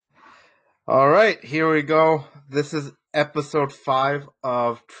All right, here we go. This is episode 5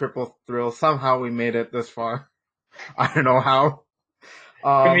 of Triple Thrill. Somehow we made it this far. I don't know how.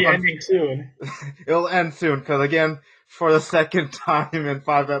 Gonna be Um, ending soon. it'll end soon because again, for the second time in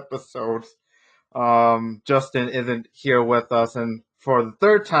 5 episodes, Justin isn't here with us, and for the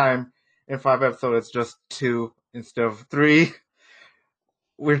third time in 5 episodes, it's just two instead of three.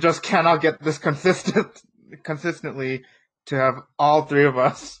 We just cannot get this consistently to have all three of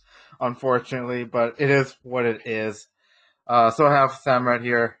us, unfortunately. But it is what it is. So I have Sam right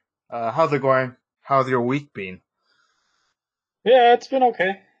here. How's it going? How's your week been? Yeah, it's been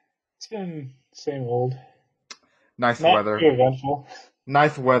okay. It's been same old. Nice Not too weather. eventful.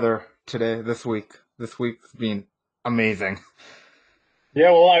 Nice weather today, this week. This week's been amazing. Yeah,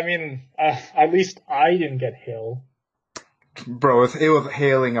 well, I mean, at least I didn't get hail. Bro, it was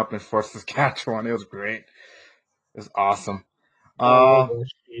hailing up in Fort Saskatchewan. It was great. It was awesome. Oh, Uh, whatever.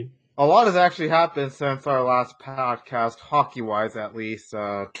 Shit. a lot has actually happened since our last podcast, hockey-wise at least.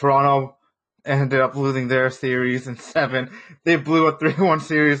 Toronto ended up losing their series in seven. They blew a 3-1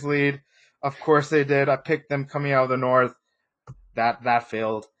 series lead. Of course they did. I picked them coming out of the North. That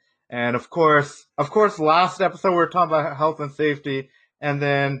failed. And of course, last episode we were talking about health and safety, and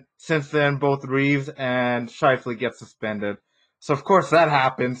then since then both Reeves and Shifley get suspended. So of course that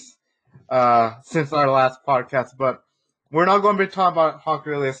happens since our last podcast. But we're not going to be talking about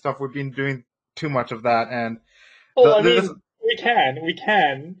hockey related stuff. We've been doing too much of that, and Well, I this mean, we can, we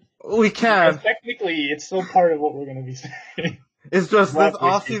because can. technically it's still part of what we're gonna be saying, It's just this broadly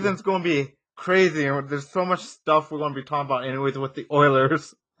off speaking. season's going to be crazy, and there's so much stuff we're going to be talking about anyways with the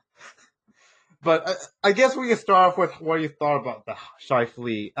Oilers. But I guess we can start off with what you thought about the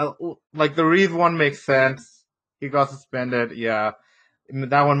Shifley. Like the Reed one makes sense. He got suspended. Yeah,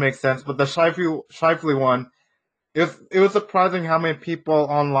 that one makes sense. But the Shifley one, it was surprising how many people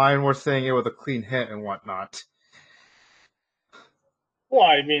online were saying it was a clean hit and whatnot. Well,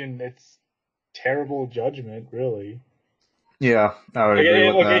 I mean, it's terrible judgment, really. Yeah, I would Like,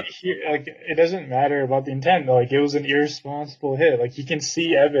 agree with that. it doesn't matter about the intent. Like, it was an irresponsible hit. Like, he can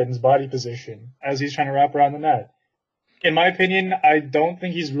see Evans' body position as he's trying to wrap around the net. In my opinion, I don't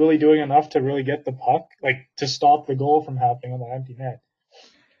think he's really doing enough to really get the puck, like to stop the goal from happening on the empty net.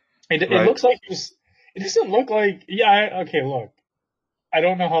 It Right. looks like he's. It doesn't look like. Yeah, okay. Look, I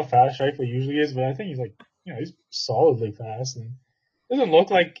don't know how fast Scheifele usually is, but I think he's like, he's solidly fast, and it doesn't look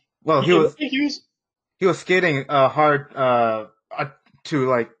like Well, he it was looked like he was. he was skating hard to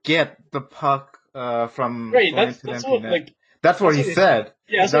like get the puck from Right. going That's into the that's empty what net. like That's what that's he what he. said.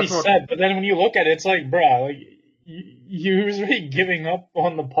 Yeah, that's what he That's what. said. But then when you look at it, it's like, bruh, like he was really giving up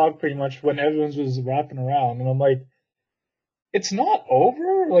on the puck pretty much when Evans was wrapping around, and I'm like, it's not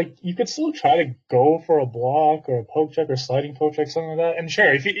over. Like you could still try to go for a block or a poke check or sliding poke check, something like that. And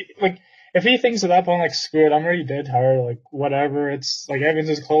sure, if he thinks at that point like screw it, I'm already dead tired, like whatever. It's like Evans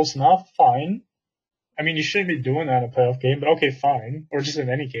is close enough, fine. I mean, you shouldn't be doing that in a playoff game, but okay, fine, or just in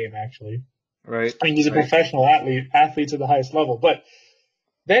any game actually. Right. I mean, he's a Right. professional athlete to the highest level, but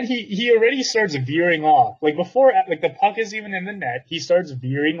then he already starts veering off. Like before, like the puck is even in the net, he starts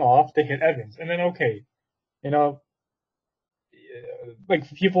veering off to hit Evans, and then okay, you know, like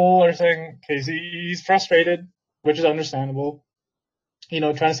people are saying, okay, so he's frustrated, which is understandable.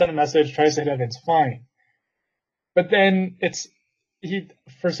 Trying to send a message, tries to hit Evans, fine. But then he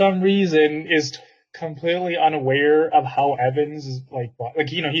for some reason is completely unaware of how Evans is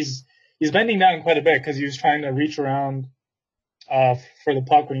he's bending down quite a bit because he was trying to reach around for the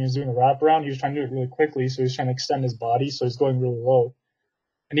puck when he was doing the wraparound. He was trying to do it really quickly, so he's trying to extend his body, so he's going really low.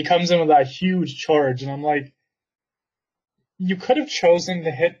 And he comes in with that huge charge, and I'm like, you could have chosen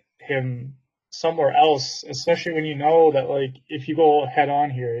to hit him somewhere else, especially when you know that like if you go head on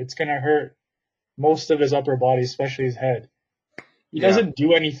here, it's gonna hurt most of his upper body, especially his head. He Yeah. doesn't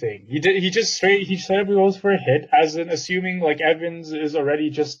do anything. He straight up goes for a hit, as in assuming like Evans is already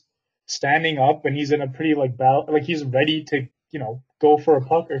just standing up and he's in a pretty like he's ready to go for a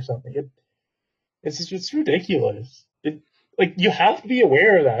puck or something. It's ridiculous. Like you have to be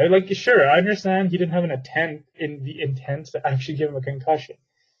aware of that. Like sure, I understand he didn't have an intent to actually give him a concussion,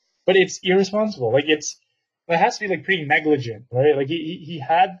 but it's irresponsible. Like it has to be like pretty negligent, right? Like he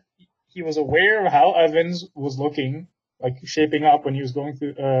was aware of how Evans was looking, like shaping up when he was going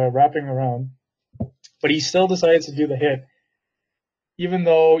through wrapping around, but he still decides to do the hit, even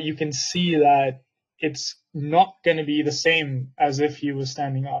though you can see that it's not going to be the same as if he was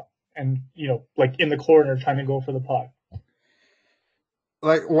standing up and like in the corner trying to go for the puck.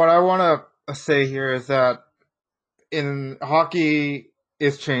 Like what I want to say here is that in hockey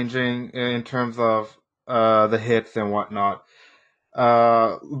is changing in terms of the hits and whatnot.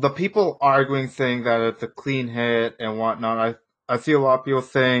 the people arguing saying that it's a clean hit and whatnot. I see a lot of people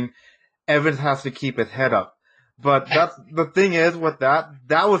saying Evans has to keep his head up. But that's the thing is with that.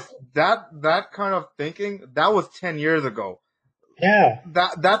 That was that kind of thinking. That was 10 years ago. Yeah,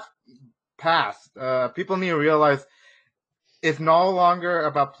 That's past. People need to realize it's no longer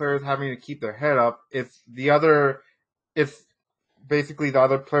about players having to keep their head up. It's the other. It's basically the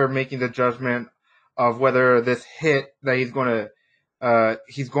other player making the judgment of whether this hit that he's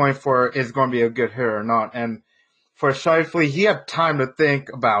going for is going to be a good hit or not. And for Shifley, he had time to think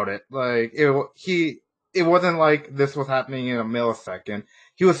about it. Like it wasn't like this was happening in a millisecond.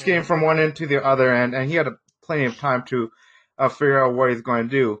 He was skating from one end to the other end, and he had plenty of time to figure out what he's going to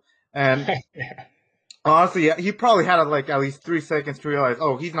do. And yeah. honestly, yeah, he probably had like at least 3 seconds to realize,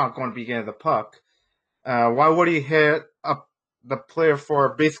 oh, he's not going to be getting the puck. Why would he hit up the player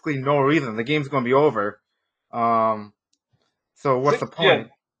for basically no reason? The game's going to be over. Um, so what's the Yeah, point?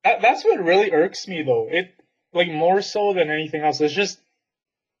 that's what really irks me though. It like more so than anything else. It's just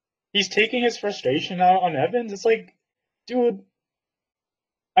he's taking his frustration out on Evans. It's like, dude.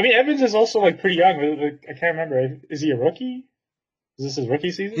 I mean, Evans is also like pretty young. Like, I can't remember. Is he a rookie? Is this his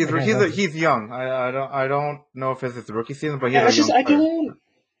rookie season? I can't remember. He's young. I don't know if it's his rookie season, but he's Yeah, a it's just young I player. don't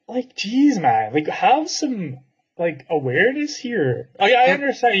like. Geez, man. Like, have some like awareness here. Oh yeah, I And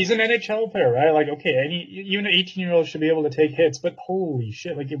understand. He's an NHL player, right? Like, okay, even an 18-year-old should be able to take hits. But holy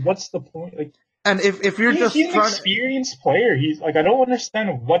shit, like, what's the point? Like, if you're he's just an trying experienced player. He's like, I don't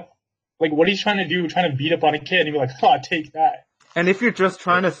understand what he's trying to do, trying to beat up on a kid and be like, oh, take that. and if you're just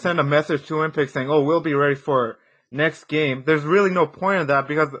trying to send a message to Olympic saying, "Oh, we'll be ready for next game," there's really no point in that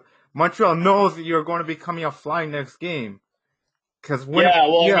because Montreal knows that you're going to be coming out flying next game. Because Yeah,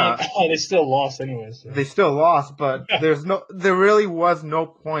 well, I mean, yeah, they still lost anyway, so. they still lost, but there really was no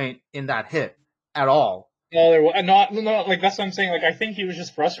point in that hit at all. No, there was no, like that's what I'm saying. Like, I think he was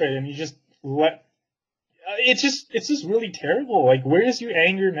just frustrated, and he just let. It's just really terrible. Like, where is your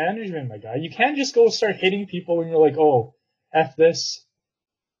anger management, my guy? You can't just go start hitting people when you're like, oh, f this,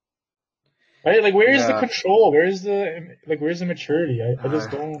 right? Like, where is the Yeah, control? Where's the maturity? I just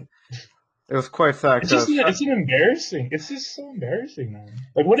don't. it was quite sad because It's an embarrassing. It's just so embarrassing, man.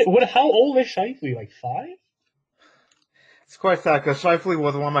 Like, how old is Shifley? Like 5? it's quite sad because Shifley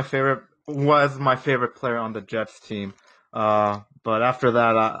was my favorite player on the Jets team. But after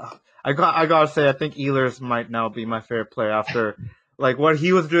that, I gotta say I think Ehlers might now be my favorite player after like what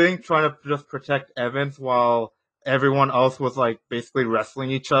he was doing, trying to just protect Evans while everyone else was like basically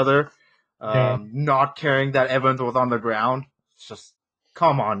wrestling each other, Yeah. not caring that Evans was on the ground. It's just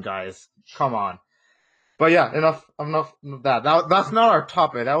come on, guys, come on. But yeah, enough of that. That's not our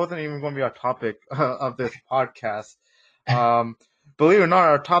topic. That wasn't even going to be our topic of this podcast. Um, believe it or not,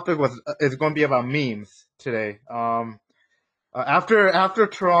 our topic is going to be about memes today. After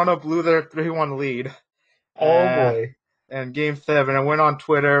Toronto blew their 3-1 lead, Oh uh, boy. in Game 7, I went on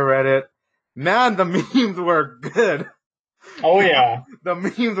Twitter, Reddit. Man, the memes were good. Oh yeah. The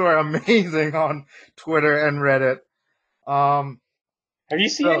memes were amazing on Twitter and Reddit. Um, Have you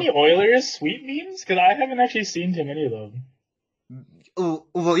seen so any Oilers sweep memes? Because I haven't actually seen too many of them.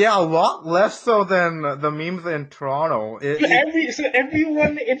 Well, yeah, a lot less so than the memes in Toronto.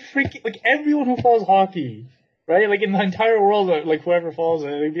 Everyone in freaking like everyone who follows hockey, right? Like in the entire world, like whoever follows it,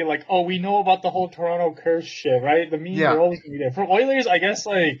 they'd be like, "Oh, we know about the whole Toronto curse shit, right?" The memes are Yeah, always gonna be there. For Oilers, I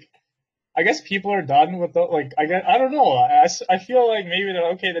guess people are done with the like. I don't know. I feel like maybe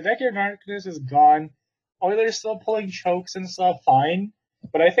they're okay. The Decade of Darkness is gone. Oilers still pulling chokes and stuff, fine.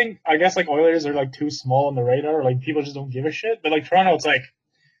 But I guess like Oilers are like too small on the radar. Like people just don't give a shit. But like Toronto, it's like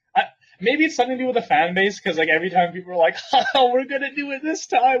I, maybe it's something to do with the fan base because like every time people are like, "Oh, we're gonna do it this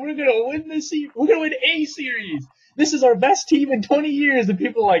time. We're gonna win this series. We're gonna win a series. This is our best team in 20 years." And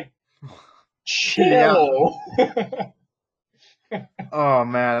people are like, yeah. chill. Oh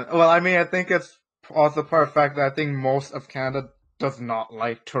man. Well, I mean, I think it's also part of the fact that I think most of Canada does not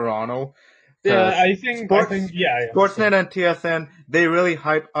like Toronto Yeah, because I think, yeah, that's fair. Sportsnet and TSN they really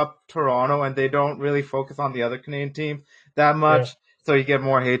hype up Toronto and they don't really focus on the other Canadian teams that Yeah. much. So you get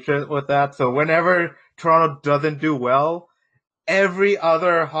more hatred with that. So whenever Toronto doesn't do well, every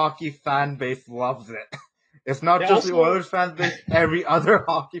other hockey fan base loves it. It's not Yeah. just the Also, Oilers fan base; every other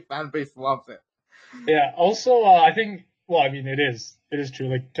hockey fan base loves it. yeah. Also, I think. Well, I mean, it is true.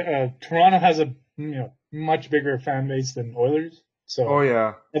 Like Toronto has a much bigger fan base than Oilers, Oh so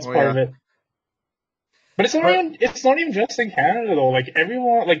yeah, that's oh part yeah. of it. But But it's not even just in Canada though. Like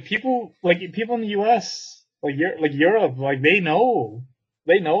everyone, like people in the U.S., like Europe, like they know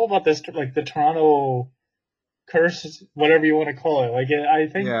about this, like the Toronto curse, whatever you want to call it. Like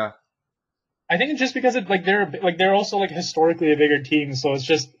I think it's just because they're also like historically a bigger team, so it's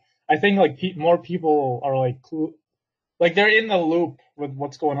just I think like more people are like like they're in the loop with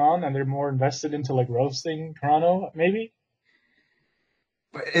what's going on, and they're more invested into like roasting Toronto, maybe.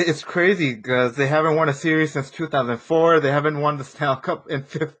 But it's crazy because they haven't won a series since 2004. They haven't won the Stanley Cup in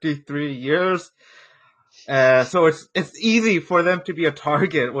 53 years. So it's easy for them to be a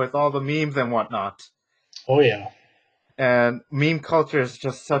target with all the memes and whatnot. Oh yeah. And meme culture is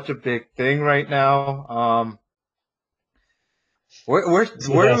just such a big thing right now. It's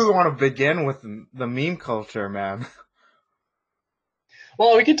the Where do we best. want to begin with the meme culture, man?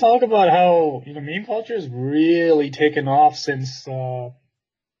 Well, we could talk about how meme culture has really taken off since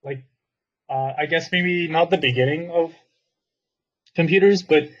like I guess maybe not the beginning of computers,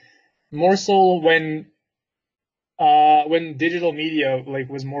 but more so when digital media like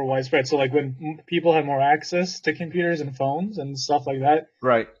was more widespread. So like when people had more access to computers and phones and stuff like that.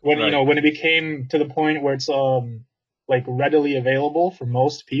 Right, When right. when it became to the point where it's like readily available for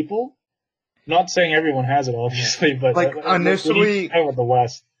most people. Not saying everyone has it, obviously, but Like when you talk about the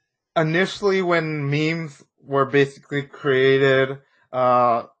West. initially when memes were basically created,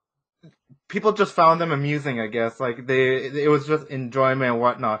 uh, people just found them amusing, I guess. Like it was just enjoyment and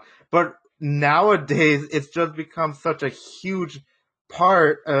whatnot. But nowadays, it's just become such a huge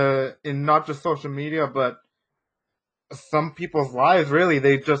part, in not just social media, but some people's lives. Really,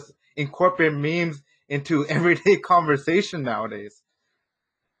 they just incorporate memes into everyday conversation nowadays.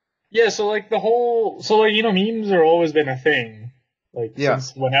 Yeah, so like memes are always been a thing, like Yeah,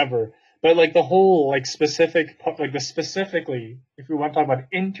 since whenever. But like the whole like like the specifically, if we want to talk about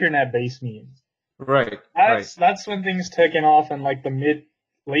internet-based memes, right, right. that's when things taken off in like the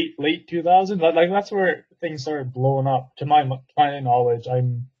late 2000s. Like that's where things started blowing up. To my knowledge,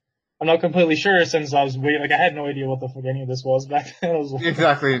 I'm not completely sure since I was like I had no idea what the fuck any of this was back then.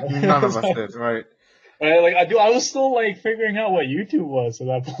 Exactly. I None of was, us did. Right. I was still like figuring out what YouTube was at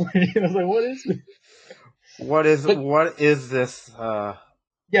that point. I was like, what is this? But What is this?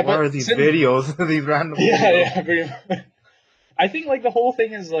 yeah, What but are these since videos? These random yeah, videos. yeah, pretty much. I think like the whole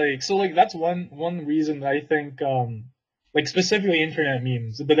thing is like so like that's one reason that I think like specifically internet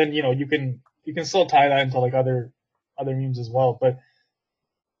memes, but then you can still tie that into like other memes as well. But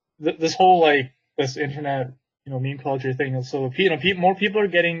this whole like this internet meme culture thing, so more people are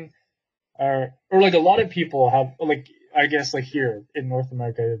getting or like a lot of people have like I guess like here in North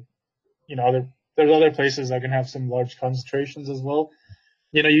America, there's other places that can have some large concentrations as well.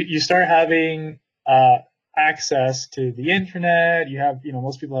 You start having access to the internet. You have,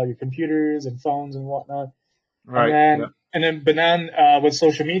 most people have your computers and phones and whatnot. And Right. Yeah. then with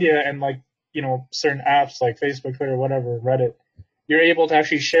social media and like, certain apps like Facebook, Twitter, whatever, Reddit, you're able to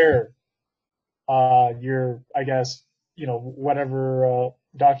actually share your, I guess, whatever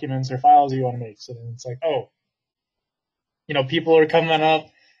documents or files you want to make. So then it's like, oh, people are coming up.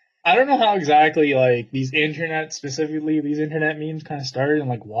 I don't know how exactly like these internet memes kind of started and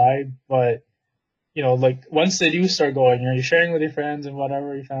like why, but like once they do start going, you're sharing with your friends and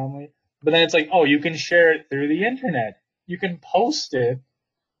whatever, your family. But then it's like, oh, you can share it through the internet. You can post it,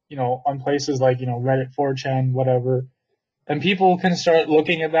 on places like, Reddit, 4chan, whatever. And people can start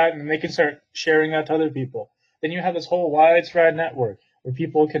looking at that and they can start sharing that to other people. Then you have this whole widespread network where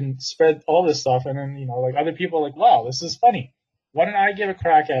people can spread all this stuff. And then, like other people are like, wow, this is funny. Why don't I give a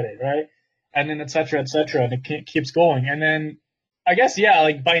crack at it? Right. And then et cetera, et cetera. And it keeps going. And then I guess, yeah,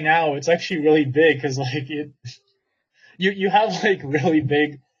 like by now it's actually really big because like you have like really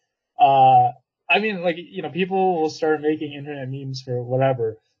big, uh, I mean, like, people will start making internet memes for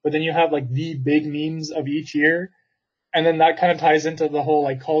whatever, but then you have like the big memes of each year, and then that kind of ties into the whole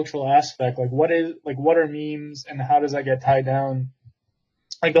like cultural aspect. Like, what are memes, and how does that get tied down?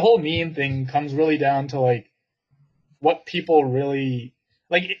 Like, the whole meme thing comes really down to like what people really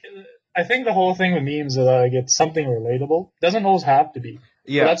like. I think the whole thing with memes is like it's something relatable. It doesn't always have to be,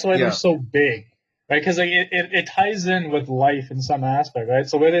 but Yeah. that's why they're Yeah. so big, right? Because like it ties in with life in some aspect, right?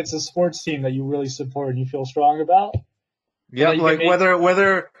 So whether it's a sports team that you really support and you feel strong about, and Yeah. then you can Like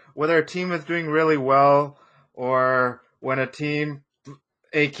make whether a team is doing really well or when a team,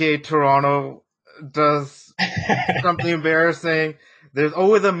 aka Toronto, does something embarrassing. There's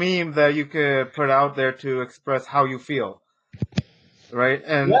always a meme that you could put out there to express how you feel, right?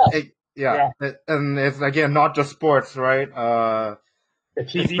 yeah, Yeah, yeah, and it's again not just sports, right? a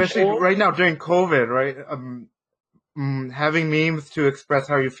TV Especially show. right now during COVID, right? Having memes to express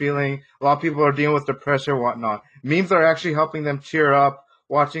how you're feeling. A lot of people are dealing with depression, and whatnot. Memes are actually helping them cheer up.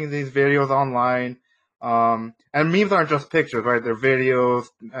 Watching these videos online, and memes aren't just pictures, right? They're videos,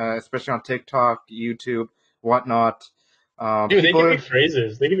 especially on TikTok, YouTube, whatnot. Dude, they give People, you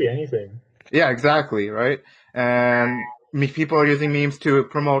phrases. They give you anything. Yeah, exactly, right? And people are using memes to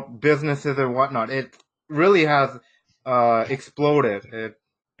promote businesses and whatnot. It really has exploded.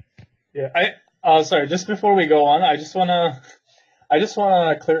 Yeah, sorry, just before we go on, I just wanna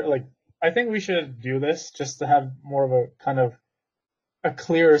clear, like, I think we should do this just to have more of a kind of a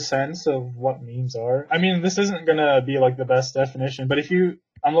clearer sense of what memes are. I mean, this isn't gonna be like the best definition, but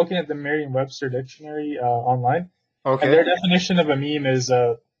I'm looking at the Merriam-Webster dictionary online, and Okay. their definition of a meme is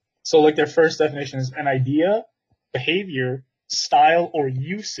so like their first definition is an idea, behavior, style, or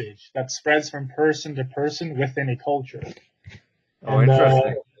usage that spreads from person to person within a culture. Oh, And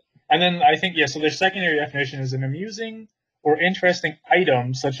interesting. then I think, yeah, so their secondary definition is an amusing or interesting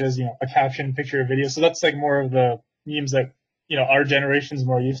item, such as, a caption, picture, or video. So that's like more of the memes that, our generation's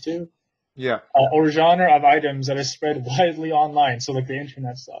more used to. Yeah. Or genre of items that is spread widely online. So like the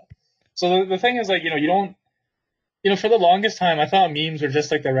internet stuff. So the thing is, like, you don't, for the longest time, I thought memes were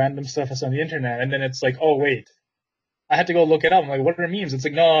just like the random stuff that's on the internet. And then it's like, oh, wait, I had to go look it up. I'm like, what are memes? It's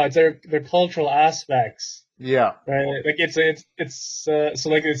like, no, it's their cultural aspects. Yeah. Right, like so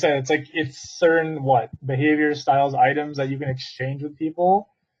like I said, it's certain what behaviors, styles, items that you can exchange with people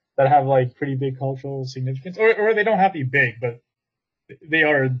that have like pretty big cultural significance, or they don't have to be big, but they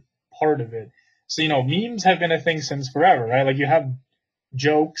are part of it. So memes have been a thing since forever, right? Like you have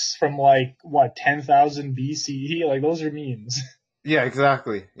jokes from like what 10,000 BCE, like those are memes, Yeah,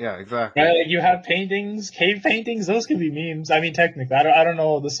 exactly. Yeah, exactly. right? Like you have paintings, cave paintings, those could be memes. I mean, technically, I don't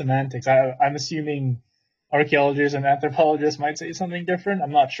know the semantics. I'm assuming archaeologists and anthropologists might say something different.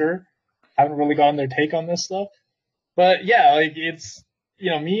 I'm not sure. I haven't really gotten their take on this stuff. But yeah, like it's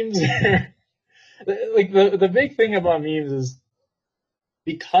memes are like the big thing about memes is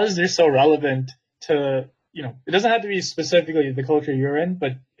because they're so relevant to it doesn't have to be specifically the culture you're in,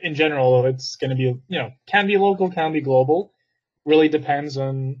 but in general it's going to be can be local, can be global. Really depends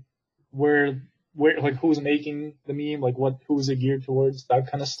on where like who's making the meme, like who's it geared towards, that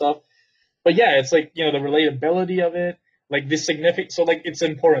kind of stuff. But yeah, it's like the relatability of it, like the significant. So like it's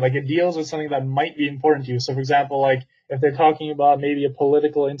important. Like it deals with something that might be important to you. So for example, like if they're talking about maybe a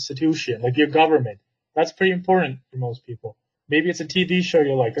political institution, like your government, that's pretty important for most people. Maybe it's a TV show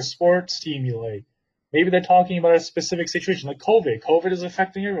you like, a sports team you like. Maybe they're talking about a specific situation, like COVID. COVID is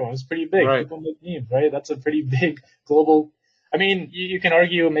affecting everyone. It's pretty big. Right. People make memes, right? That's a pretty big global. I mean, you can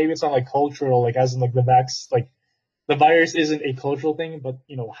argue maybe it's not like cultural, like as in like like the virus isn't a cultural thing, but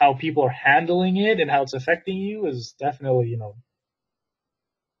how people are handling it and how it's affecting you is definitely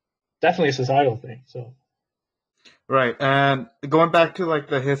definitely a societal thing. So Right. And going back to like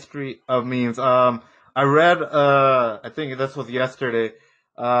the history of memes, I read I think this was yesterday,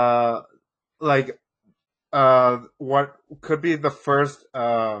 uh like what could be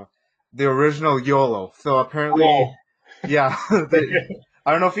the original YOLO. So oh, apparently, yeah,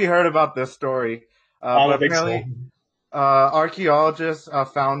 I don't know if you heard about this story, I but don't think so. apparently archaeologists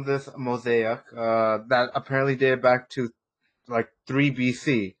found this mosaic that apparently dated back to like 3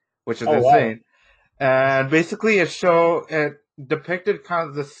 BC, which is Oh wow. insane. And basically, it depicted kind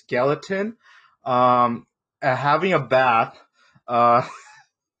of the skeleton um, having a bath. Uh,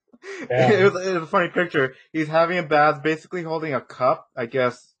 Damn. it was a funny picture. He's having a bath, basically holding a cup, I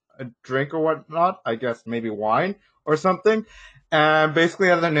guess a drink or whatnot. I guess maybe wine or something, and basically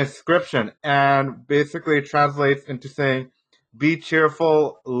has an inscription, and basically it translates into saying, "Be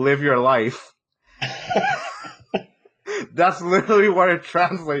cheerful, live your life." That's literally what it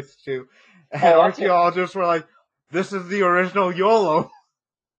translates to. And Oh, that's archaeologists were like, "This is the original YOLO."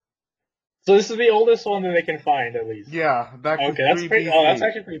 so. This is the oldest one that they can find, at least. Yeah, back to Okay, that's 3 pretty. Oh, that's BC.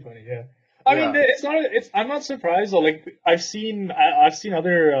 actually pretty funny. Yeah. I mean, Yeah. it's not. It's. I'm not surprised though. Like I've seen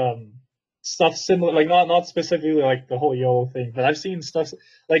other stuff similar. Like not specifically like the whole YOLO thing, but I've seen stuff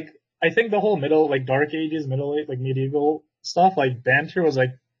like I think the whole like Dark Ages, Middle Age, like medieval stuff. Like banter was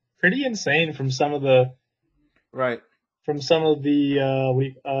like pretty insane Right. from some of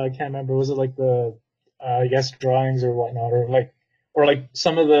the I can't remember. Was it like the I guess drawings or whatnot, or like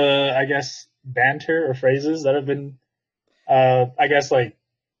some of the I guess banter or phrases that have been I guess like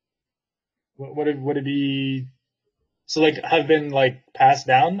would it be so like have been like passed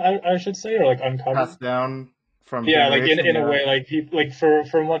down I should say, or like uncovered. Passed down from Yeah, like in generation. in a Yeah. way, like people like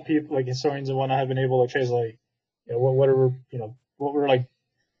from what people like historians and whatnot have been able to trace, like whatever what were like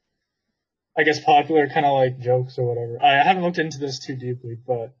I guess popular kind of like jokes or whatever. I haven't looked into this too deeply,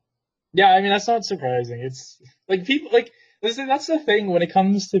 but yeah, I mean that's not surprising. It's like people like listen, that's the thing when it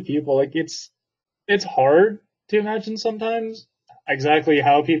comes to people. Like it's hard to imagine sometimes exactly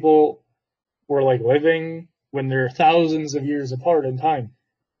how people were like living when they're thousands of years apart in time.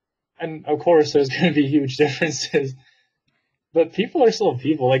 And of course, there's going to be huge differences. but people are still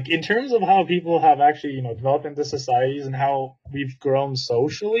people. Like in terms of how people have actually, developed into societies and how we've grown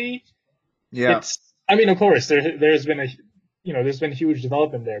socially, Yeah. it's. I mean, of course, there's been there's been huge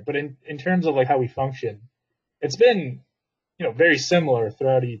development there. But in terms of like how we function, it's been very similar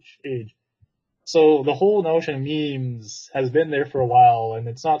throughout each age. So the whole notion of memes has been there for a while, and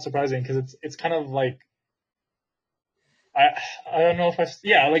it's not surprising because it's kind of like I I don't know if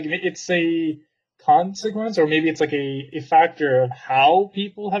yeah, like it's a consequence, or maybe it's like a factor of how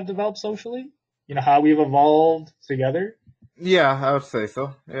people have developed socially. How we've evolved together. Yeah, I would say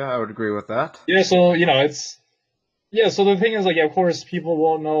so. Yeah, I would agree with that. Yeah, so it's yeah. So the thing is, like, yeah, of course, people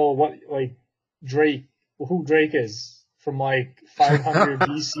won't know what like Drake, who Drake is from like 500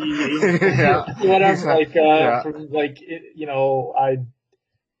 BC, Yeah, whatever, exactly. like Yeah, from like I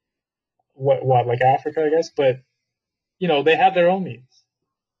what like Africa, I guess, but they have their own memes,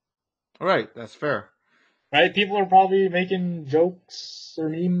 right. That's fair. right? People are probably making jokes or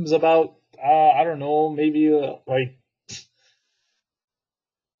memes about I don't know, maybe like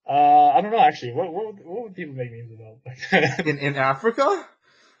I don't know actually. What would people make memes about? In Africa,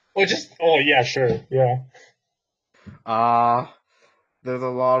 Well, just yeah, sure, yeah, uh there's a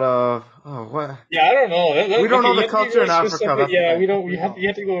lot of what yeah. I don't know. we don't Okay, know you the have to be culture really in Africa. specific. That's the Yeah, thing. we don't. We don't. You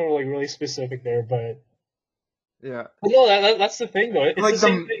have to go like really specific there, Yeah, but no, that's the thing though. It's the like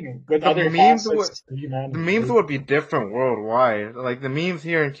same thing with the other memes would facets of the humanity, memes right? would be different worldwide. Like the memes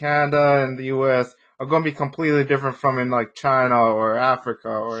here in Canada and the U.S. are going to be completely different from in like China or Africa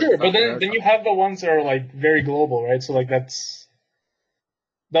or Sure, but South then America. you have the ones that are like very global, right? So like that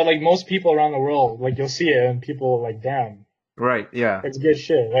like most people around the world, like you'll see it and people are like, damn, Right. Yeah. that's good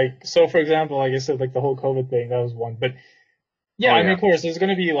shit. Like so, for example, like I said, like the whole COVID thing, that was one. But yeah, Oh I mean, yeah. of course, there's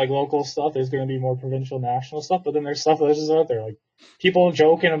gonna be like local stuff. There's gonna be more provincial, national stuff. But then there's stuff that's just out there, like people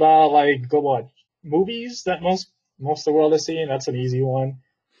joking about like go what movies that most of the world is seeing. That's an easy one.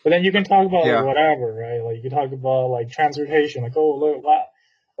 But then you can talk about like Yeah. whatever, right? Like you can talk about like transportation, like oh look, wow.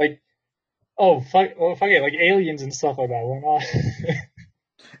 Like fuck it, like aliens and stuff like that. Why not?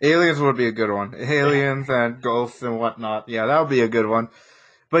 Aliens would be a good one. Aliens and ghosts and whatnot. Yeah, that would be a good one.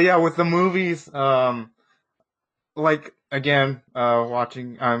 But yeah, with the movies, like again,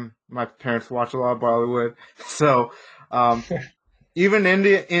 watching. My parents watch a lot of Bollywood, so um, even in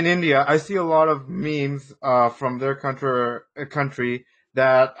India, I see a lot of memes from their country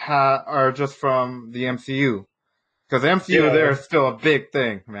that are just from the MCU because MCU there Yeah, is still a big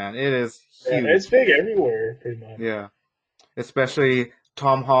thing, man. It is yeah, it's huge. big everywhere, pretty much. Yeah, especially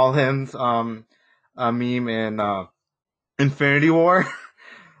Tom Holland's meme in Infinity War.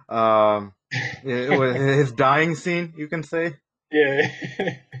 Um, it was his dying scene, you can say. Yeah,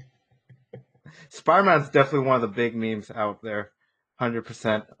 Spider-Man's definitely one of the big memes out there,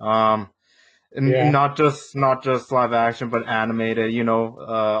 100%. yeah, Not just live action, but animated.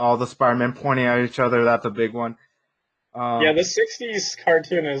 All the Spider-Man pointing at each other. That's a big one. yeah. Um, The '60s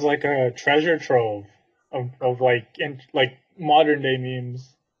cartoon is like a treasure trove of like modern day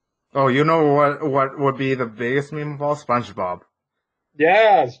memes. oh, you know what would be the biggest meme of all? SpongeBob.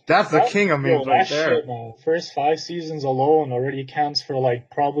 Yeah, That's the king of yo, memes that right there. shit, man. First 5 seasons alone already accounts for like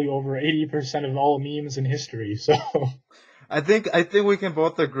probably over 80% of all memes in history. So I think we can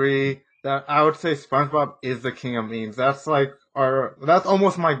both agree that I would say SpongeBob is the king of memes. That's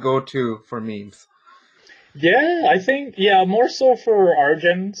almost my go-to for memes. yeah, I think yeah, more so for our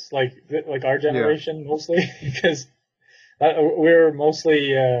gens, like our Yeah. generation mostly, because we're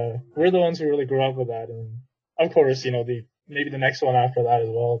mostly we're the ones who really grew up with that, and of course, the maybe the next one after that as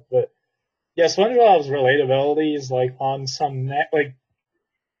well. But yeah, SpongeBob's relatability is like on some like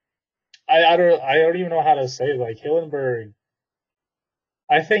I don't even know how to say it. Like Hillenberg,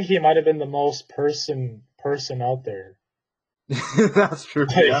 I think he might have been the most person out there. That's true.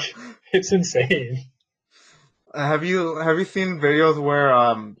 Yeah. Like it's insane. Have you seen videos where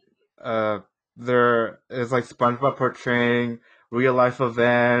uh there is like SpongeBob portraying real life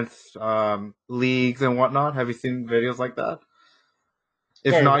events, leagues and whatnot? Have you seen videos like that?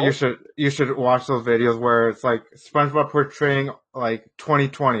 If Sorry, not, you what? should watch those videos where it's like SpongeBob portraying like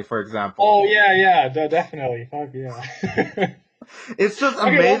 2020, for example. Oh yeah, yeah, definitely. Fuck yeah. It's just Okay,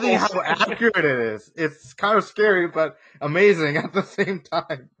 amazing how almost. accurate it is. It's kind of scary, but amazing at the same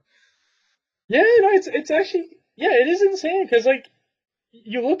time. Yeah, no, it's actually yeah, it is insane because like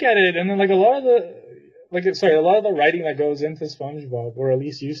you look at it and then like a lot of a lot of the writing that goes into SpongeBob, or at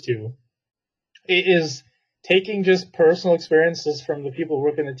least used to, it is taking just personal experiences from the people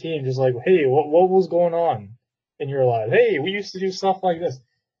working the team, just like, hey, what was going on in your life? Hey, we used to do stuff like this.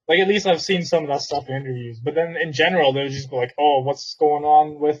 Like at least I've seen some of that stuff in interviews, but then in general they would just be like, oh, what's going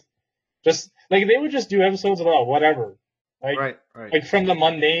on with just like they would just do episodes about whatever. Like Right, right. like from the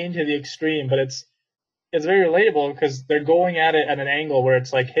mundane to the extreme, but it's very relatable because they're going at it at an angle where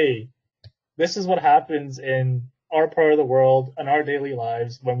it's like, hey, this is what happens in our part of the world in our daily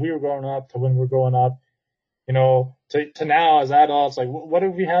lives when we were growing up to when we're growing up, to now as adults, like what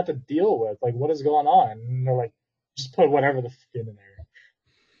have we had to deal with? Like what is going on? And they're like, just put whatever the in there,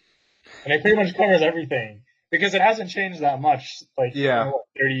 and it pretty much covers everything because it hasn't changed that much, like in Yeah. what,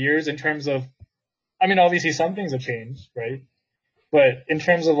 30 years in terms of. I mean, obviously some things have changed, right? But in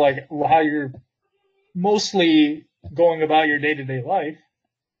terms of like how you're mostly going about your day to day life,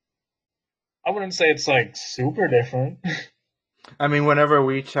 I wouldn't say it's like super different. I mean, whenever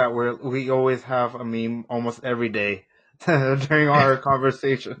we chat, we always have a meme almost every day during our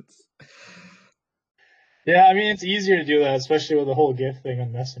conversations. Yeah, I mean it's easier to do that, especially with the whole GIF thing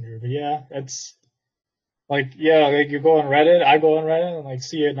on Messenger. But yeah, it's like like you go on Reddit, I go on Reddit and like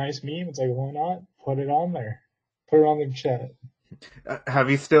see a nice meme. It's like why not put it on there, put it on the chat.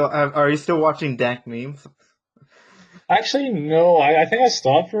 Are you still watching dank memes? Actually, no, I think I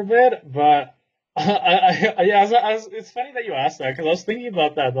stopped for a bit, but yeah, it's funny that you asked that because I was thinking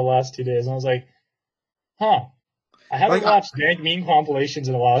about that the last 2 days, and I was like, huh, I haven't Like, watched dank meme compilations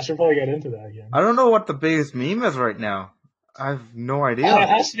in a while. I should probably get into that again. I don't know what the biggest meme is right now. I have no Oh, it idea.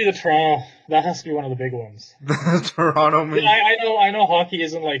 has to be the Toronto. That has to be one of the big ones. The Toronto Yeah, meme. I know hockey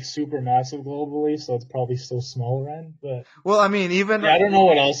isn't like super massive globally, so it's probably still smaller end. But Well, I mean, even yeah, I don't know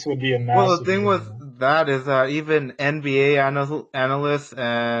what else would be a well, the massive thing with meme. that is that even NBA analysts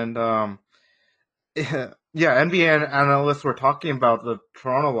and yeah, NBA analysts were talking about the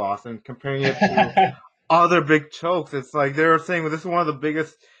Toronto loss and comparing it to other big chokes. It's like they were saying, well, this is one of the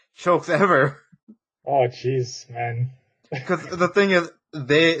biggest chokes ever. Oh, jeez, man. Because the thing is,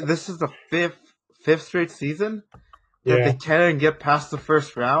 this is the fifth straight season that they Yeah, can't even get past the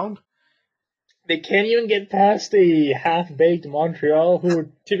first round. they can't even get past the half-baked Montreal, who,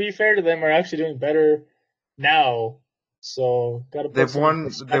 to be fair to them, are actually doing better now. So, got to put some in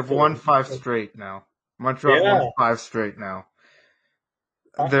They've won perspective. five But straight now. Montreal's won yeah, five straight now.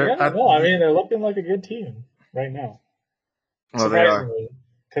 They're yeah, at no, I mean they're looking like a good team right now. well, they are. Surprisingly,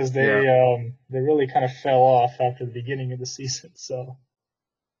 because Yeah, they really kind of fell off after the beginning of the season. So,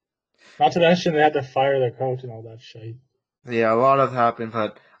 not to mention they had to fire their coach and all that shit. yeah. A lot has happened,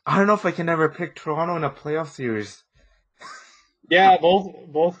 but I don't know if I can ever pick Toronto in a playoff series. Yeah,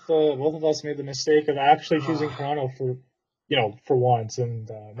 both of us made the mistake of actually choosing Toronto for for once, and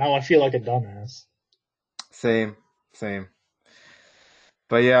now I feel like a dumbass. Same, same.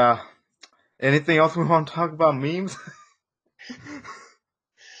 But yeah, anything else we want to talk about memes?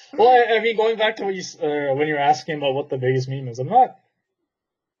 Well, I mean, going back to what when you were asking about what the biggest meme is, I'm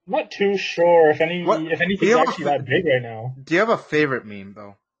not too sure What if do you anything's have actually that big right now. do you have a favorite meme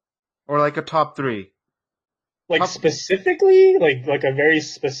though, or like a top three? Like Top specifically, like a very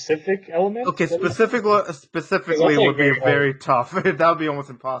specific element okay, that you're saying? Because specifically that's like would be very hard. very tough. That would be almost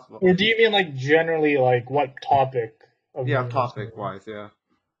impossible. Or do you mean like generally like what topic of Yeah, meme you're topic saying? wise, yeah.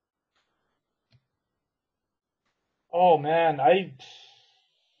 Oh man, I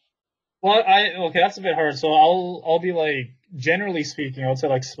okay, that's a bit hard. So I'll be like generally speaking, I would say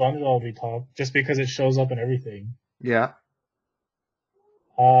like SpongeBob will be top just because it shows up in everything. Yeah.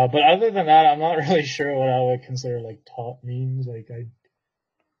 But other than that, I'm not really sure what I would consider like top memes. Like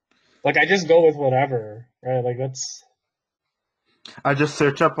I just go with whatever, right? Like that's I just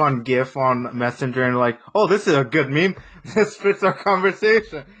search up on GIF on Messenger and like, oh, this is a good meme. This fits our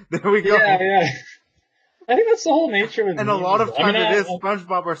conversation. There we yeah, go. yeah. I think that's the whole nature with And a lot memes. of I mean, times it is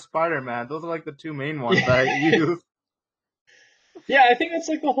SpongeBob or Spider Man. Those are like the two main ones I yeah, use. yeah. I think that's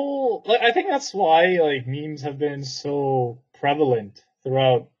like the whole. Like, I think that's why like memes have been so prevalent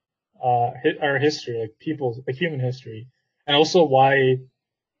throughout our history, like like human history, and also why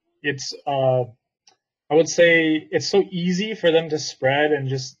it's I would say it's so easy for them to spread and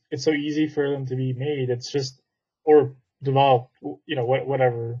just it's so easy for them to be made. It's just or develop,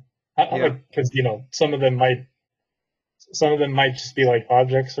 whatever. Yeah. Like because some of them might just be like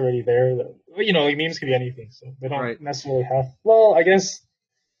objects already there. That, like memes can be anything, so they don't Right. necessarily have. Well, I guess.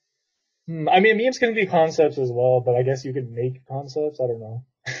 I mean, memes can be concepts as well, but I guess you can make concepts. I don't know.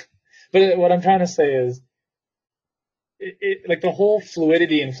 But what I'm trying to say is, like the whole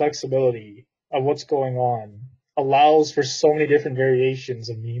fluidity and flexibility of what's going on allows for so many different variations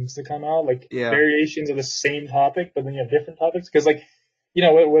of memes to come out, like Yeah. variations of the same topic, but then you have different topics. Because like,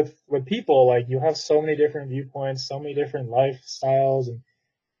 with people, like you have so many different viewpoints, so many different lifestyles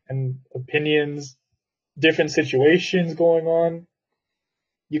and opinions, different situations going on.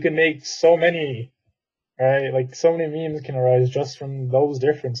 You can make so many, right? Like so many memes can arise just from those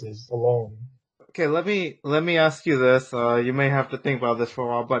differences alone. Okay, let me ask you this. You may have to think about this for a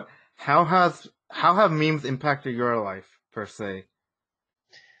while, but how have memes impacted your life per se?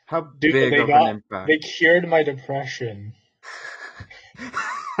 How Dude, big of an impact? they cured my depression.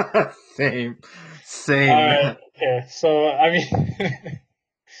 Same, same, Alright, man. okay, so I mean,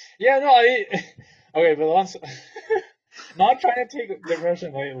 yeah, no, I okay, but once not trying to take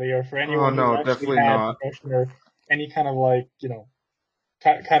depression lightly, or for Oh anyone who's no, actually definitely had not. depression or any kind of like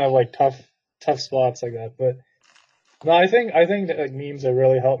kind of like tough spots like that. But no, I think that like memes have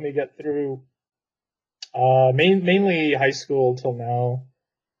really helped me get through mainly high school till now.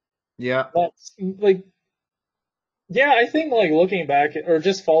 Yeah, But like yeah, I think like looking back or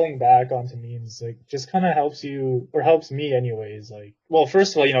just falling back onto memes like just kind of helps you or helps me anyways. Like, well,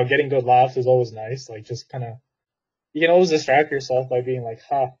 first of all, getting good laughs is always nice. Like, just kind of you can always distract yourself by being like,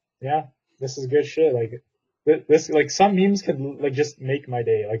 "Ha, yeah, this is good shit." Like, this like some memes could like just make my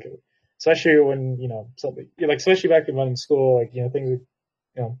day. Like, especially when something like especially back when in school, like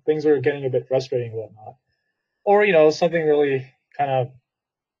things were getting a bit frustrating and whatnot, or something really kind of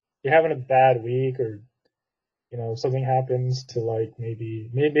you're having a bad week or something happens to like maybe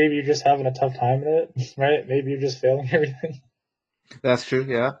you're just having a tough time in it, right? Maybe you're just failing everything. that's true.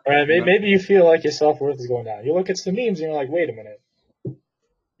 Yeah, Right? yeah, Maybe you feel like your self worth is going down. You look at some memes and you're like, wait a minute,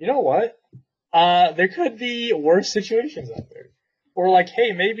 you know what? There could be worse situations out there, or like,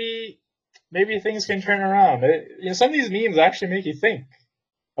 hey, maybe things can turn around. Some of these memes actually make you think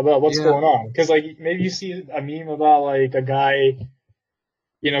about what's yeah. going on because like maybe you see a meme about like a guy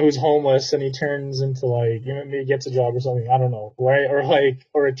who's homeless and he turns into like maybe he gets a job or something. I don't know, right? Or like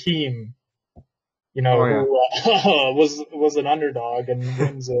or a team Oh yeah. who was an underdog and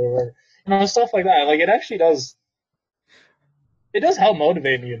wins or stuff like that. Like it does help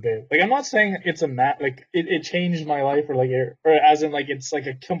motivate me a bit. Like I'm not saying it's like it changed my life or like or as in like it's like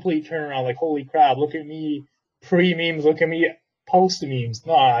a complete turnaround. Like holy crap, look at me pre memes, look at me post memes.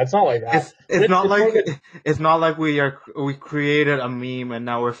 Nah, it's not like that. But It's not it's more like of a it's not like we created a meme and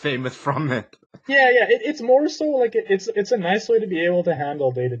now we're famous from it. yeah. It's more so like it's a nice way to be able to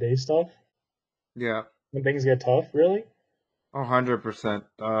handle day to day stuff Yeah, when things get tough. Really. 100%.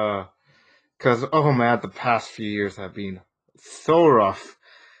 Cause oh man, the past few years have been so rough,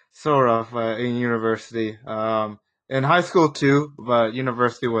 so rough in university. In high school too, but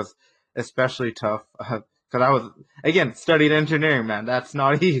university was especially tough. Cause I was again studied engineering, man. That's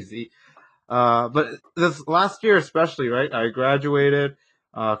not easy. But this last year especially, right? I graduated.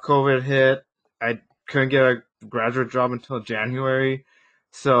 COVID hit. I couldn't get a graduate job until January,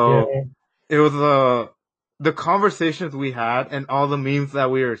 so Yeah. it was the conversations we had and all the memes that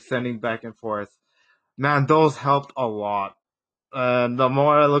we were sending back and forth. Man, those helped a lot. And the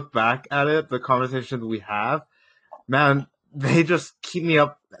more I look back at it, the conversations we have, man, they just keep me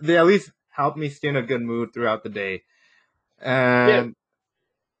up. They at least help me stay in a good mood throughout the day. Yeah. And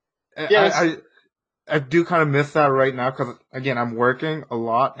I Yeah. I, I do kind of miss that right now because again, I'm working a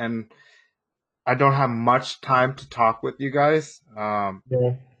lot and I don't have much time to talk with you guys Yeah.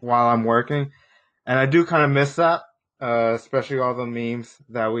 while I'm working, and I do kind of miss that, especially all the memes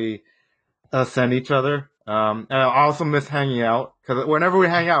that we send each other. And I also miss hanging out because whenever we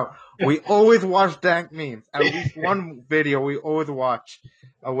hang out, we always watch dank memes. At least one video we always watch,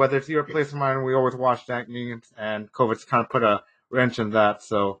 whether it's your place or mine. We always watch dank memes, and COVID's kind of put a wrench in that.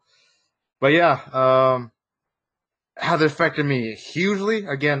 So, but yeah, has it affected me hugely?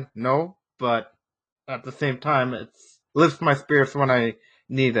 Again, no, but at the same time, it's lifts my spirits when I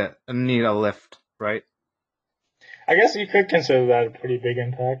need a lift, right? I guess you could consider that a pretty big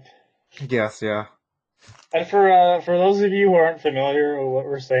impact. Yes, yeah. And for those of you who aren't familiar with what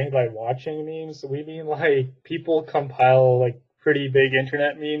we're saying by watching memes, we mean like people compile like pretty big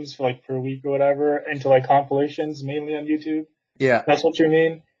internet memes for like per week or whatever into like compilations, mainly on YouTube. Yeah. That's what you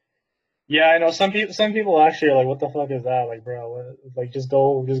mean? Yeah, I know some people actually are like, what the fuck is that? Like, bro, what, like just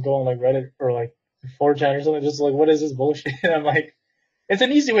go on like Reddit or like 4chan or something. Just like, what is this bullshit? I'm like, it's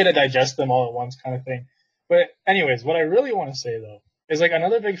an easy way to digest them all at once, kind of thing. But anyways, what I really want to say though is like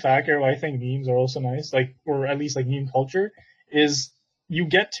another big factor why I think memes are also nice, like or at least like meme culture, is you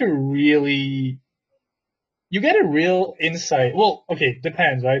get to really you get a real insight. Well, okay,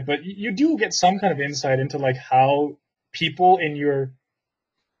 depends, right? But you do get some kind of insight into like how people in your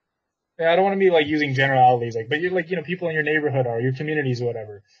I don't want to be like using generalities, like, but you're like people in your neighborhood or your communities or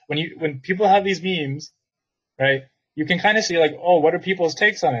whatever. When people have these memes, right? You can kind of see like, oh, what are people's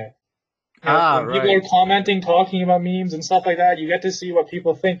takes on it? Ah, When people are right. commenting, talking about memes and stuff like that, you get to see what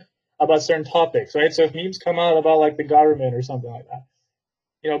people think about certain topics, right? So if memes come out about like the government or something like that,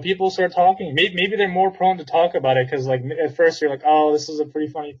 people start talking. Maybe they're more prone to talk about it because like at first you're like, oh, this is a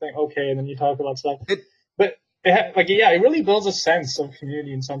pretty funny thing. Okay, and then you talk about stuff. It But like yeah, it really builds a sense of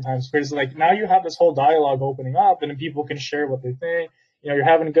community. And sometimes because like now you have this whole dialogue opening up, and then people can share what they think. You're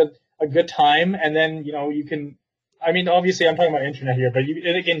having a good time, and then you can. I mean, obviously, I'm talking about internet here, but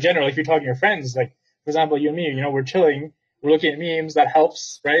like, in general, if you're talking to your friends, like for example, you and me, we're chilling, we're looking at memes. That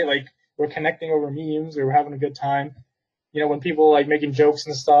helps, right? Like we're connecting over memes, or we're having a good time. When people like making jokes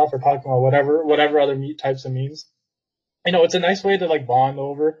and stuff or talking about whatever other types of memes. It's a nice way to like bond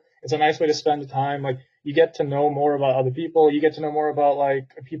over. It's a nice way to spend the time. Like you get to know more about other people. You get to know more about like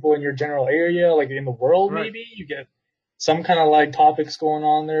people in your general area, like in the world. right. Maybe you get some kind of like topics going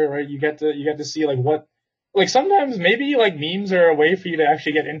on there, right? You get to see like what. Like sometimes maybe like memes are a way for you to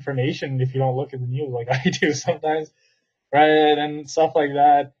actually get information if you don't look at the news like I do sometimes, right? And stuff like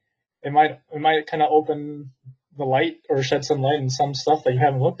that. It might kind of open the light or shed some light in some stuff that you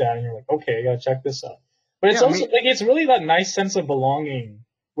haven't looked at, and you're like, okay, I gotta check this out. But it's Yeah, also me. like it's really that nice sense of belonging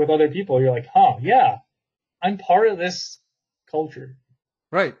with other people. You're like, huh, yeah, I'm part of this culture.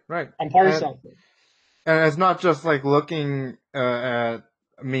 Right, right. I'm part of something. And it's not just like looking at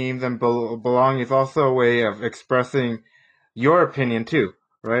memes and belonging. It's also a way of expressing your opinion too,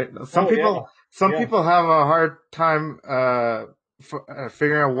 right? Some Oh people, yeah, some yeah, people have a hard time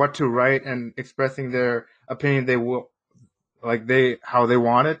figuring out what to write and expressing their opinion. They will like they how they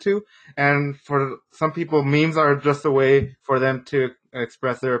want it to, and for some people, memes are just a way for them to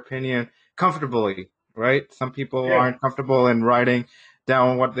express their opinion comfortably, right? Some people yeah. aren't comfortable in writing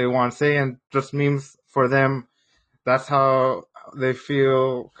down what they want to say, and just memes for them, that's how they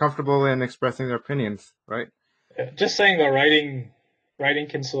feel comfortable in expressing their opinions, right? Just saying that writing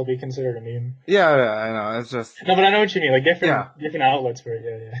can still be considered a meme. Yeah, yeah, I know. It's just No, but I know what you mean. Like yeah, different outlets for it.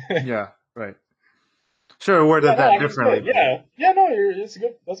 Yeah, yeah. yeah, right. Sure, Yeah, worded no, that understood. differently, but Yeah, yeah, no, it's a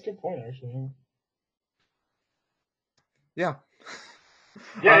good. That's a good point actually. yeah.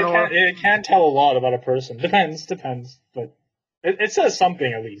 Yeah, I don't it know can what. it can tell a lot about a person. Depends, but it says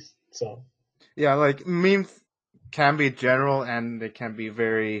something at least. So Yeah, like memes can be general and they can be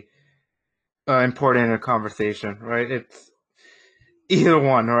very important in a conversation, right? It's either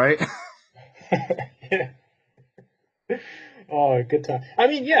one, right? yeah. Oh, good time. I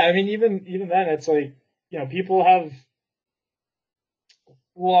mean, yeah. I mean, even then, it's like people have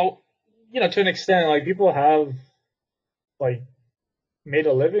well, to an extent, like people have like made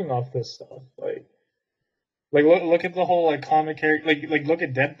a living off this stuff. Like look at the whole like comic character. Like look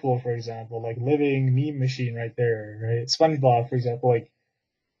at Deadpool for example. Like living meme machine right there, right? SpongeBob for example. Like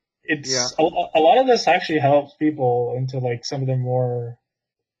Yeah, it's a lot of this actually helps people into like some of the more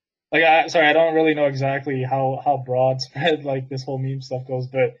like sorry I don't really know exactly how broad spread like this whole meme stuff goes,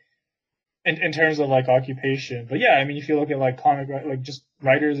 but in terms of like occupation. But yeah, I mean if you look at like like just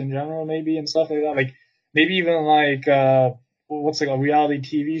writers in general maybe and stuff like that, like maybe even like what's like a reality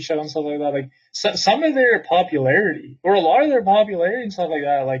TV show and stuff like that, like some of their popularity or a lot of their popularity and stuff like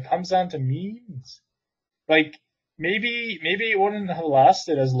that like comes down to memes. Like maybe it wouldn't have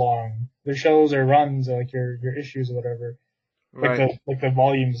lasted as long. The shows or runs or like your issues or whatever. right. Like the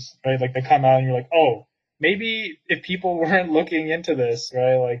volumes, right? Like they come out and you're like, oh, maybe if people weren't looking into this,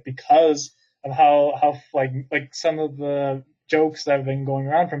 right? Like because of how like some of the jokes that have been going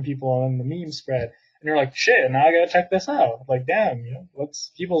around from people and the meme spread, and you're like, shit, now I gotta check this out. Like, damn,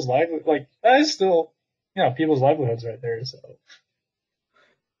 what's people's livelihood? Like that is still, people's livelihoods right there. So,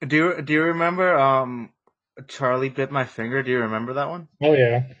 Do you remember Charlie Bit My Finger? Do you remember that one? oh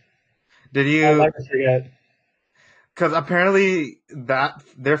yeah, Did I'll you? never forget. Because apparently that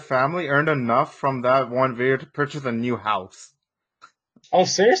their family earned enough from that one video to purchase a new house. Oh,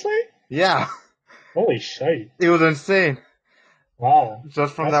 seriously? Yeah, Holy shit! it was insane Wow,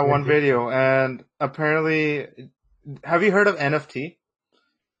 just from that's that one ridiculous. video. And apparently, have you heard of NFT?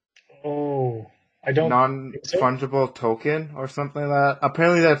 Oh, I don't think so. Non-fungible token or something like that.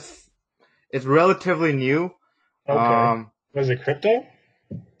 Apparently, it's relatively new. Okay, Um, was it crypto?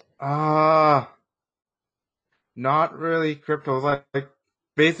 uh not really crypto. Like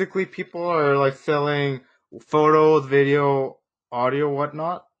basically, people are like selling photos, video, audio,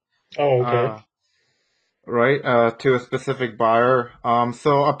 whatnot. Oh, okay. Uh, right. To a specific buyer.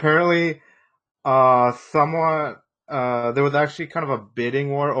 So apparently, somewhat. There was actually kind of a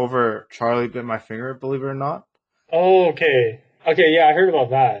bidding war over Charlie Bit My Finger, believe it or not. Oh, okay. Okay, yeah, I heard about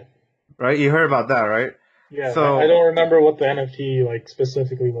that. Right? You heard about that, right? Yeah, I So don't remember what the NFT like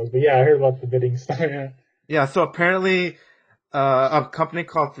specifically was, but yeah, I heard about the bidding stuff. Yeah. yeah, so apparently, a company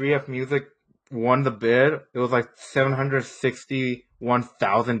called 3F Music won the bid. It was like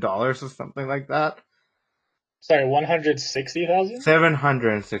 $761,000 or something like that. Sorry, 160,000?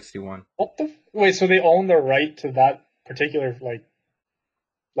 761. What the? Wait, so they own the right to that particular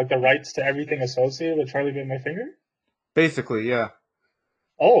like the rights to everything associated with Charlie Bit My Finger? Basically, yeah.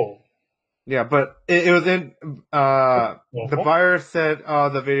 Oh, Yeah, but it was in, the the fuck? buyer said,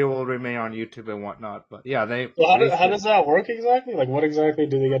 the video will remain on YouTube and whatnot, but yeah, So they how said, does that work exactly? Like, what exactly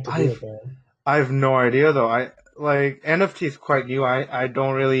do they get to do with I've, that? I have no idea though. NFT is quite new. I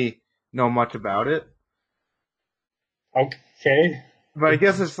don't really know much about it, Okay. but I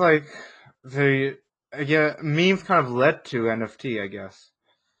guess it's like, the, yeah, memes kind of led to NFT, I guess.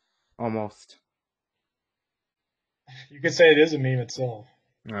 Almost. You could say it is a meme itself.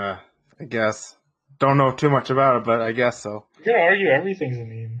 Uh, I guess. Don't know too much about it, but I guess so. You could argue everything's a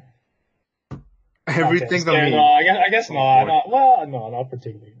meme. Okay. Everything's a Yeah, no, meme. I guess Oh not. boy. Not well, no, not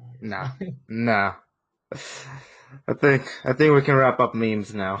particularly. No, I guess Nah. not. Nah. I think we can wrap up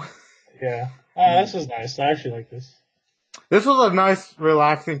memes now. Yeah. This was nice. I actually like this. This was a nice,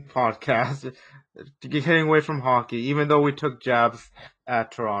 relaxing podcast. Getting away from hockey, even though we took jabs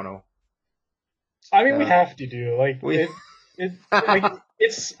at Toronto. I mean, we Uh, have to do like we it like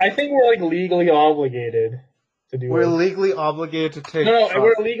it's. I think we're like legally obligated to do we're it. legally obligated to No, take no,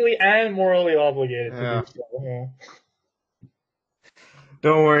 we're shots. legally and morally obligated to Yeah. do so. Yeah.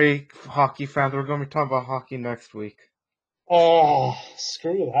 Don't worry, hockey fans. We're going to be talking about hockey next week. Oh,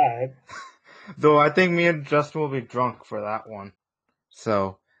 screw that. Though I think me and Justin will be drunk for that one.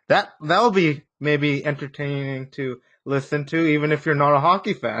 So that'll be maybe entertaining to listen to, even if you're not a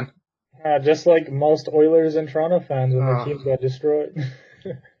hockey fan. Just like most Oilers and Toronto fans when their Uh, teams got destroyed.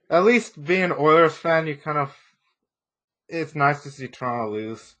 at least being an Oilers fan, you kind of it's nice to see Toronto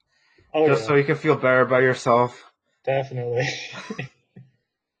lose, Oh just yeah, so you can feel better about yourself. definitely.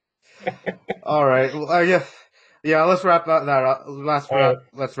 All right, well, I guess yeah. Let's wrap that up. uh,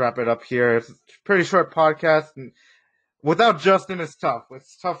 Let's wrap it up here. It's a pretty short podcast, and without Justin, it's tough.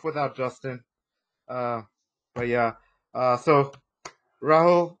 It's tough without Justin. Uh, but yeah. So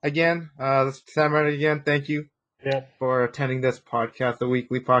Rahul again, Sam again. Thank you yeah, for attending this podcast, the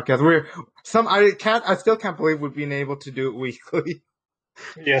weekly podcast. I still can't believe we've been able to do it weekly.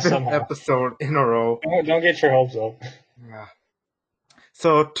 yeah. Fifth Somehow, episode in a row. don't get your hopes up. Yeah.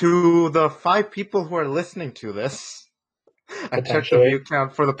 So to the 5 people who are listening to this, I checked the Potentially. view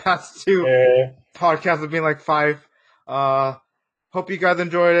count for the past two Uh, podcasts have been like 5. Uh, hope you guys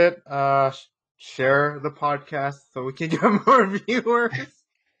enjoyed it. Share the podcast so we can get more viewers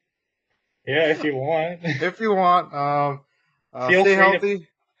yeah, if you want. if you want. Feel Stay free to healthy,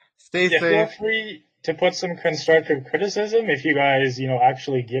 stay Yeah, feel safe. free to put some constructive criticism if you guys,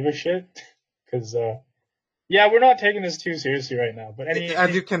 actually give a shit. Because, yeah, we're not taking this too seriously right now. But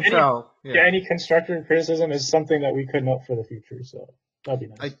As you can tell, yeah, yeah. any constructive criticism is something that we could note for the future. So that'd be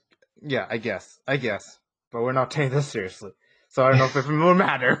nice. I guess. But we're not taking this seriously. So I don't know if it will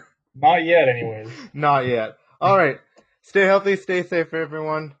matter. Not yet, anyways. Not yet. All right. Stay healthy, stay safe,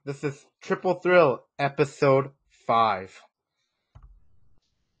 everyone. This is Triple Thrill, episode 5.